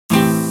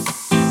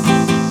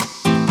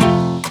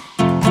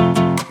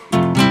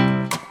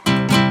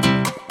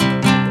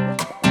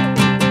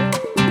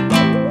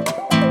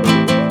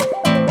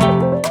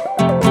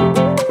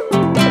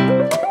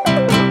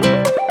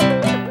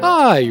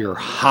you're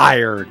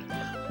hired.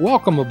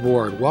 Welcome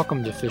aboard.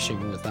 Welcome to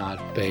Fishing Without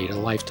Bait, a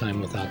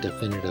lifetime without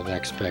definitive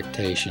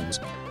expectations,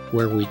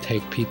 where we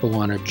take people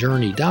on a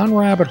journey down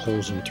rabbit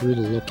holes and through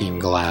the looking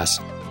glass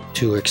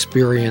to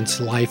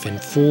experience life in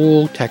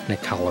full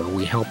technicolor.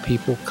 We help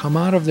people come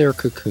out of their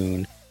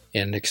cocoon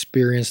and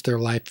experience their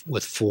life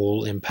with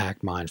full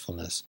impact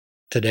mindfulness.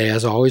 Today,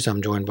 as always,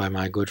 I'm joined by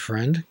my good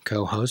friend,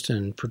 co-host,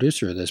 and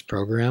producer of this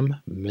program,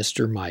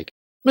 Mr. Mike.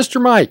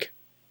 Mr. Mike,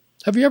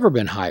 have you ever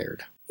been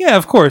hired? Yeah,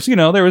 of course. You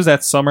know, there was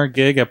that summer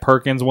gig at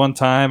Perkins one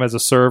time as a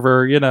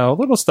server,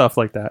 little stuff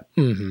like that.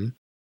 Mm-hmm.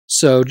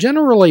 So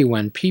generally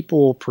when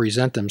people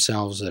present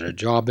themselves at a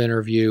job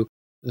interview,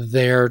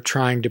 they're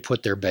trying to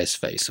put their best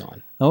face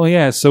on. Oh,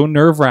 yeah. It's so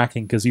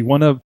nerve-wracking because you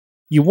want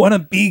to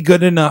be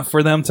good enough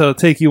for them to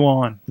take you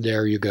on.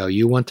 There you go.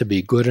 You want to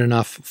be good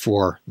enough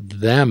for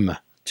them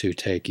to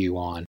take you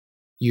on.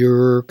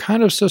 You're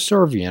kind of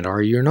subservient,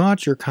 are you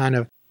not? You're kind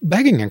of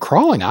begging and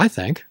crawling, I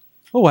think.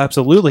 Oh,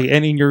 absolutely.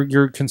 And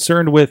you're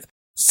concerned with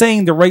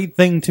saying the right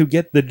thing to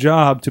get the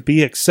job, to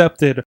be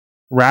accepted,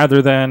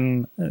 rather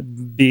than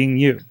being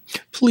you.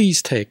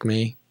 Please take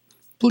me.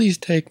 Please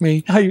take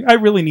me. I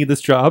really need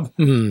this job.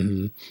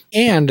 Mm-hmm.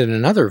 And in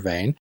another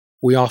vein,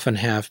 we often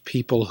have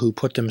people who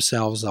put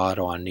themselves out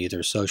on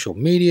either social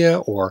media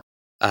or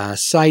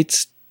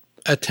sites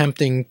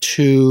attempting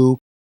to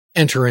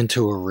enter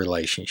into a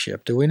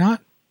relationship, do we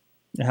not?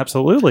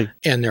 Absolutely.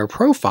 And their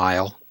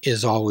profile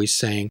is always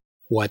saying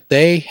what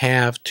they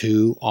have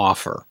to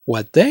offer,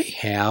 what they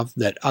have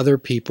that other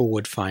people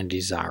would find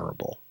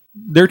desirable.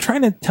 They're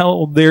trying to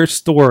tell their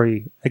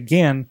story,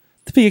 again,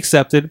 to be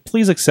accepted.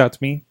 Please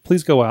accept me.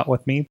 Please go out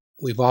with me.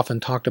 We've often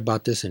talked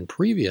about this in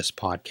previous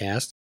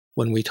podcasts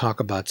when we talk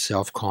about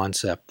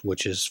self-concept,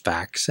 which is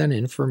facts and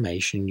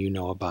information you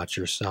know about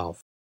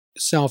yourself.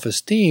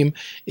 Self-esteem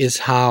is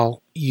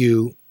how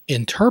you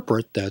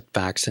interpret the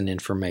facts and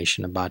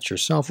information about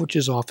yourself, which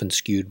is often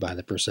skewed by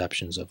the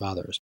perceptions of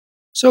others.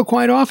 So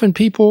quite often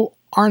people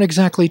aren't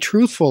exactly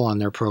truthful on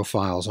their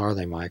profiles, are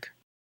they, Mike?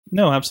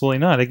 No, absolutely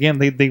not. Again,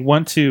 they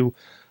want to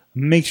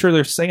make sure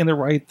they're saying the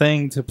right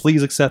thing to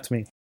please accept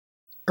me.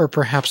 Or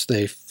perhaps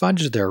they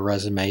fudge their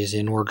resumes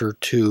in order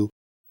to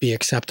be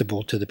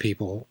acceptable to the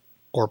people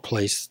or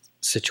place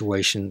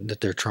situation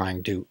that they're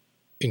trying to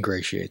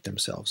ingratiate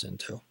themselves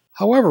into.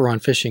 However, on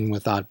Fishing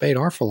Without Bait,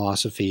 our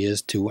philosophy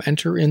is to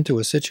enter into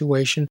a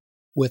situation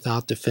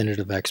without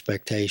definitive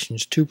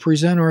expectations, to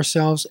present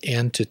ourselves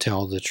and to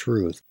tell the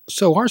truth.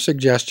 So our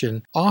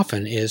suggestion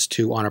often is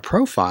to, on a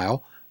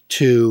profile,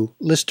 to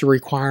list the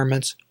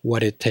requirements,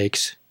 what it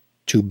takes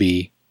to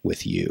be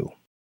with you.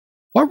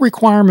 What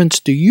requirements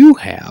do you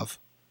have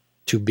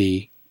to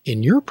be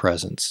in your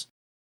presence?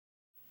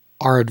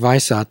 Our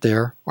advice out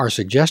there, our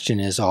suggestion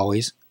is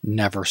always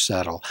never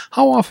settle.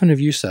 How often have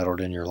you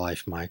settled in your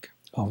life, Mike?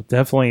 Oh,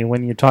 definitely.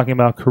 When you're talking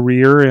about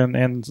career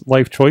and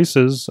life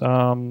choices,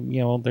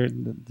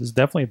 there's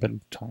definitely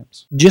been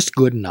times. Just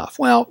good enough.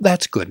 Well,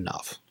 that's good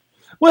enough.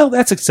 Well,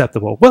 that's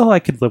acceptable. Well, I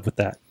could live with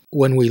that.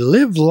 When we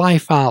live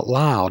life out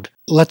loud,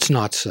 let's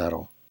not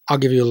settle. I'll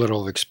give you a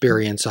little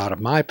experience out of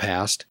my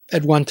past.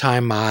 At one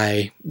time,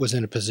 I was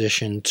in a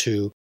position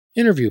to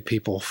interview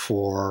people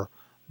for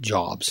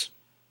jobs.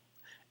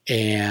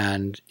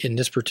 And in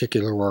this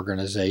particular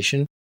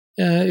organization,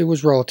 it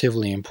was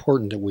relatively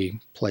important that we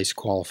place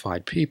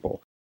qualified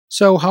people.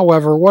 So,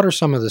 however, what are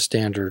some of the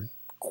standard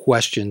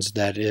questions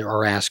that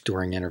are asked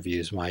during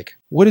interviews, Mike?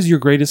 What is your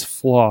greatest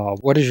flaw?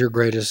 What is your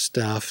greatest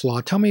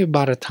flaw? Tell me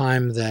about a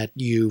time that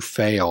you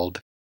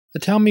failed.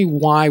 Tell me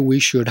why we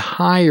should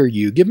hire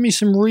you. Give me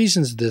some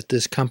reasons that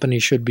this company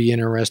should be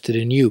interested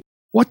in you.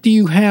 What do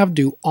you have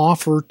to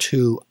offer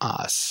to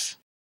us?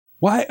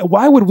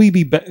 Why would we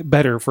be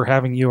better for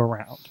having you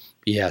around?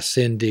 Yes,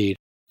 indeed.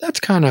 That's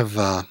kind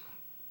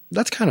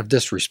of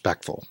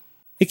disrespectful.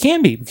 It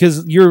can be,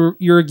 because you're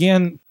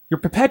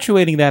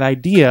perpetuating that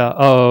idea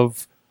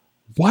of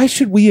why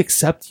should we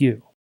accept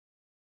you?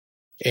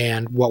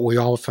 And what we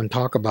often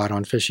talk about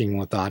on Fishing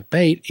Without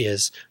Bait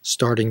is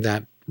starting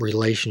that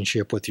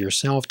relationship with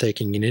yourself,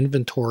 taking an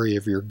inventory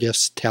of your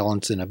gifts,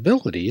 talents, and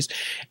abilities,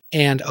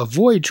 and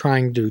avoid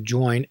trying to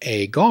join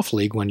a golf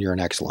league when you're an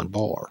excellent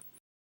bowler.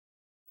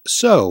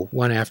 So,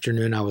 one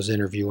afternoon I was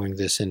interviewing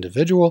this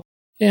individual,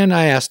 and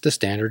I asked the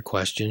standard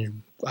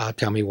question,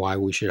 tell me why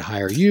we should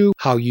hire you,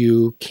 how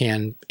you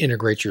can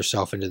integrate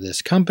yourself into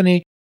this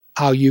company,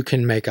 how you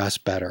can make us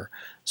better.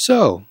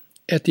 So,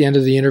 at the end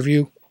of the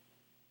interview,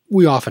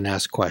 we often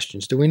ask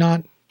questions, do we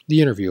not?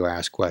 The interviewer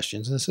asks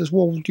questions and says,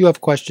 well, do you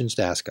have questions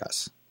to ask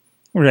us?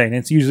 Right, and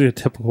it's usually a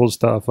typical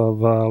stuff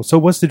of, so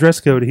what's the dress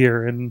code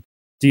here? And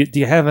do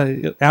you have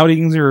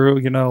outings, or,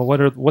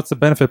 what's the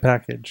benefit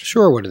package?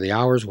 Sure, what are the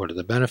hours? What are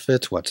the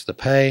benefits? What's the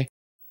pay?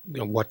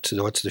 What's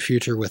the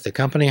future with the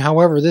company?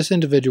 However, this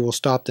individual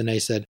stopped and they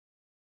said,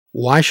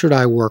 why should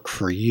I work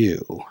for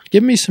you?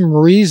 Give me some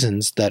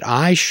reasons that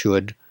I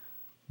should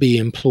be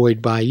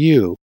employed by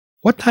you.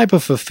 What type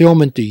of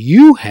fulfillment do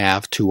you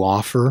have to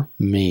offer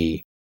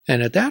me?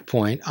 And at that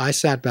point, I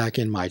sat back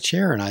in my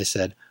chair and I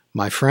said,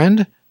 my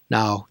friend,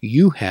 now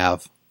you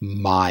have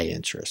my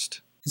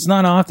interest. It's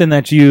not often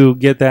that you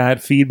get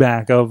that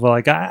feedback of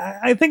like,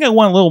 I think I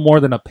want a little more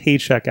than a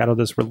paycheck out of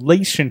this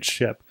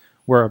relationship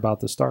we're about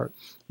to start.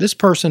 This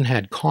person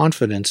had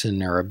confidence in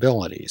their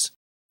abilities.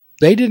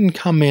 They didn't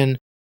come in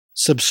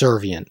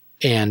subservient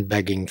and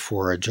begging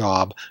for a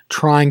job,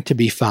 trying to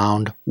be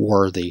found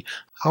worthy.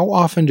 How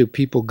often do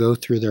people go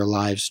through their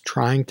lives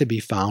trying to be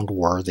found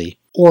worthy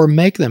or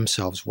make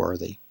themselves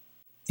worthy?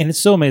 And it's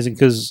so amazing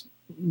because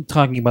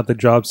talking about the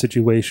job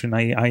situation,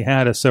 I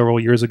had several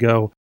years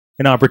ago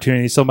an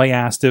opportunity. Somebody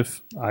asked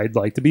if I'd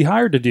like to be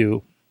hired to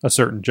do a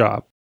certain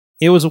job.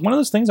 It was one of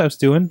those things I was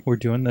doing. We're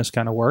doing this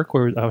kind of work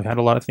where I had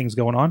a lot of things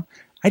going on.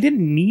 I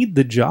didn't need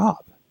the job.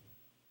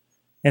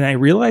 And I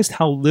realized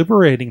how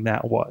liberating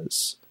that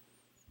was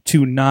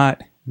to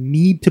not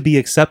need to be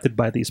accepted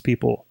by these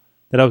people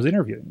that I was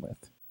interviewing with.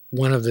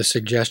 One of the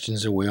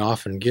suggestions that we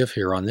often give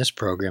here on this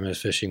program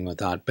is Fishing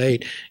Without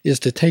Bait is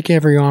to take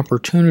every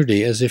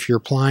opportunity as if you're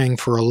applying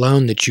for a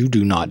loan that you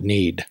do not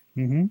need.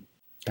 Mm-hmm.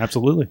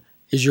 Absolutely.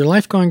 Is your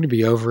life going to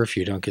be over if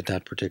you don't get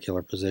that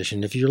particular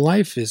position? If your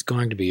life is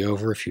going to be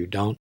over if you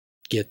don't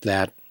get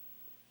that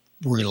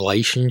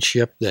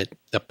relationship, that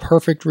the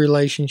perfect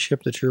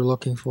relationship that you're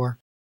looking for?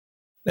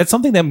 That's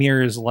something that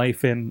mirrors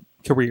life and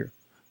career,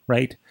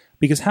 right?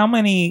 Because how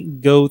many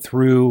go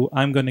through,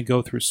 I'm going to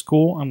go through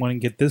school, I'm going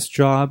to get this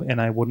job, and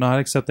I will not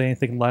accept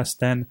anything less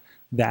than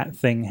that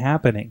thing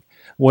happening.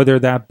 Whether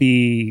that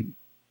be,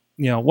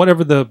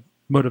 whatever the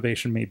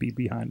motivation may be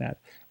behind that.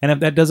 And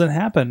if that doesn't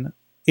happen,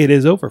 it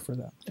is over for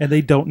them. And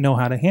they don't know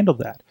how to handle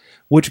that,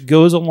 which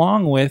goes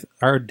along with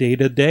our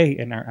day-to-day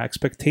and our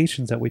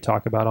expectations that we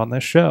talk about on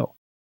this show.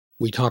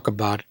 We talk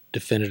about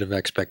definitive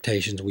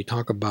expectations. We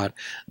talk about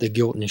the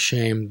guilt and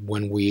shame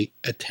when we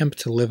attempt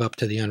to live up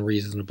to the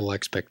unreasonable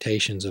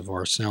expectations of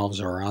ourselves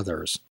or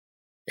others.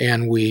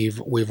 And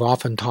we've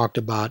often talked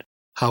about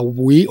how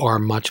we are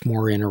much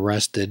more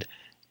interested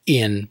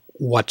in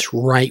what's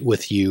right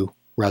with you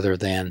rather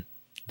than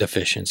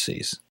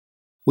deficiencies.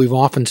 We've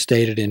often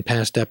stated in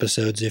past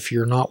episodes, if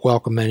you're not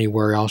welcome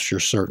anywhere else,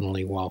 you're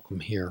certainly welcome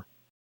here.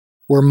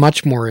 We're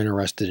much more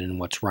interested in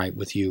what's right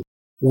with you.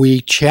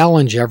 We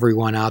challenge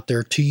everyone out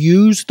there to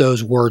use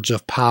those words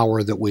of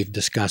power that we've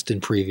discussed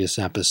in previous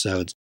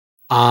episodes.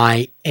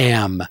 I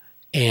am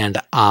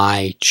and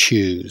I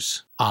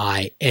choose.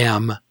 I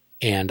am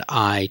and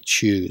I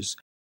choose.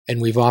 And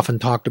we've often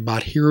talked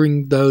about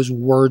hearing those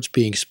words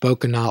being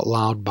spoken out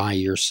loud by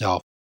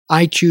yourself.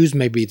 I choose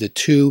may be the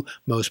two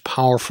most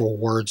powerful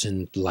words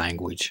in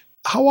language.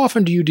 How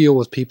often do you deal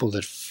with people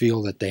that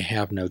feel that they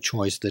have no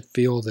choice, that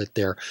feel that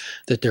they're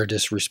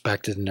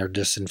disrespected and they're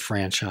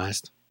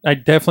disenfranchised? I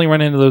definitely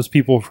run into those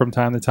people from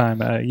time to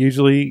time,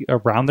 usually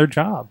around their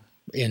job.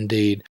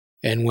 Indeed.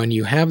 And when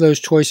you have those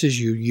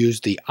choices, you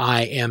use the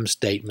I am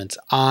statements.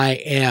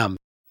 I am,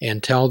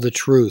 and tell the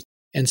truth,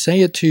 and say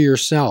it to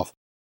yourself.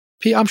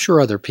 I'm sure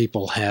other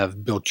people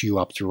have built you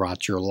up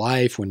throughout your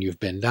life when you've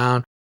been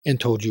down and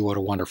told you what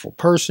a wonderful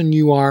person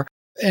you are.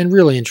 And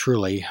really and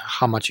truly,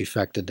 how much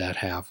effect did that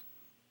have?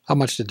 How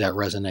much did that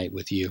resonate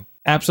with you?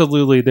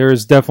 Absolutely. There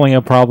is definitely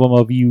a problem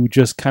of you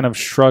just kind of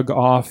shrug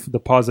off the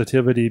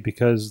positivity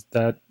because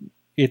that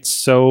it's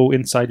so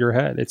inside your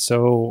head. It's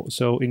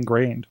so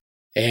ingrained.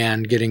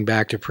 And getting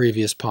back to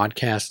previous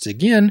podcasts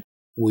again,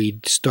 we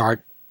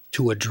start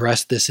to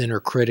address this inner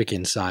critic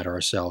inside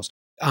ourselves.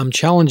 I'm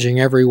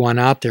challenging everyone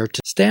out there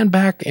to stand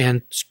back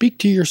and speak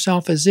to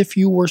yourself as if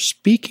you were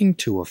speaking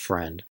to a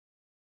friend.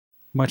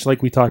 Much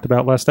like we talked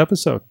about last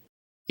episode.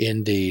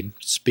 Indeed,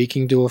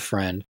 speaking to a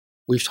friend.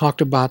 We've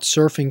talked about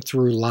surfing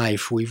through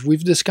life.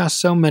 We've discussed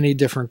so many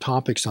different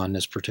topics on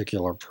this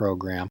particular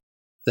program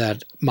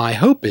that my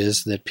hope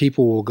is that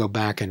people will go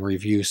back and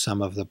review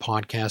some of the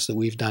podcasts that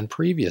we've done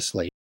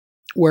previously,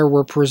 where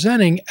we're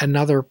presenting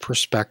another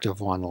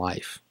perspective on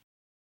life.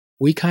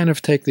 We kind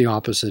of take the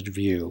opposite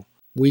view.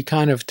 We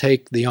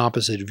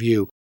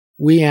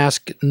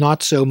ask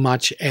not so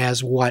much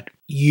as what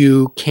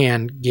you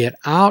can get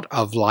out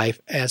of life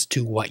as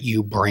to what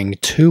you bring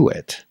to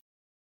it.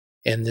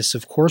 And this,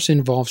 of course,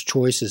 involves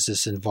choices.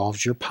 This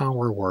involves your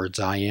power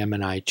words, I am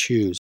and I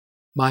choose.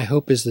 My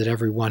hope is that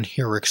everyone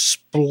here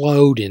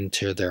explode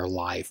into their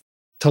life,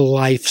 to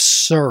life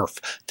surf,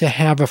 to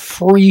have a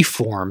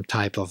free-form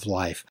type of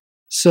life.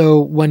 So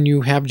when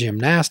you have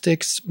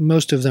gymnastics,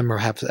 most of them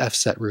have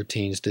set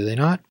routines, do they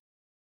not?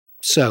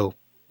 So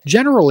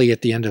generally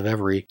at the end of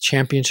every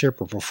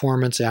championship or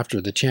performance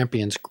after the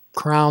champion's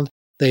crowned,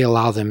 they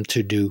allow them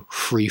to do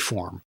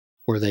free-form,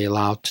 where they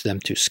allow them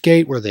to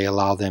skate, where they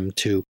allow them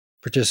to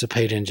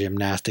participate in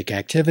gymnastic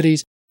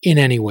activities in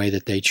any way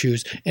that they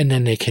choose, and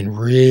then they can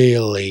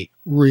really,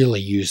 really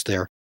use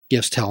their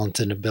gifts,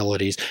 talents, and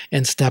abilities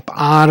and step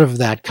out of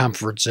that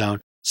comfort zone,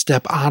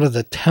 step out of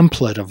the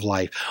template of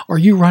life. Are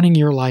you running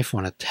your life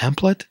on a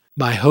template?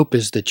 My hope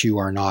is that you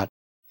are not.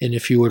 And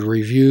if you would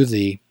review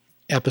the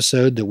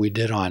episode that we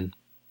did on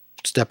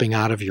stepping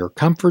out of your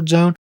comfort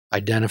zone,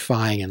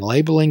 identifying and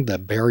labeling the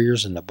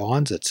barriers and the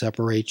bonds that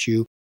separate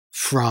you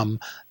from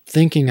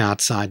thinking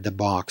outside the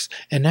box.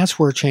 And that's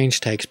where change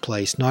takes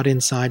place, not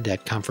inside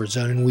that comfort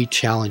zone. And we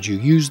challenge you.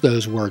 Use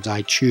those words,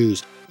 I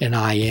choose and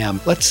I am.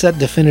 Let's set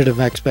definitive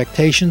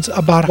expectations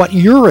about what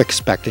you're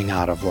expecting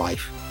out of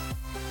life.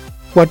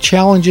 What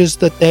challenges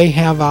that they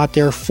have out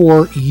there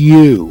for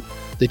you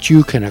that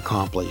you can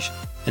accomplish.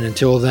 And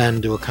until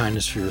then, do a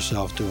kindness for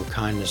yourself, do a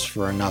kindness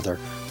for another.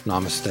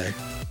 Namaste.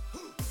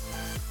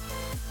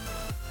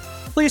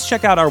 Please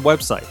check out our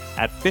website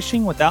at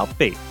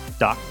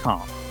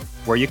fishingwithoutbait.com,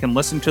 where you can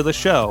listen to the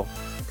show,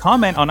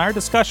 comment on our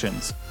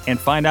discussions, and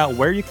find out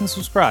where you can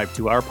subscribe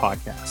to our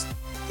podcast.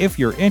 If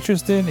you're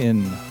interested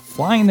in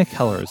flying the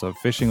colors of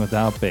Fishing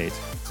Without Bait,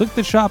 click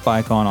the shop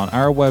icon on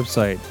our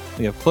website.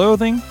 We have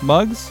clothing,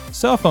 mugs,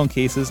 cell phone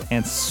cases,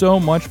 and so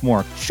much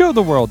more. Show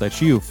the world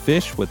that you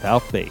fish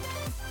without bait.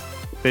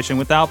 Fishing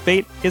Without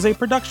Bait is a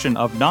production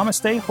of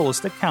Namaste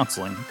Holistic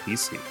Counseling,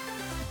 PC.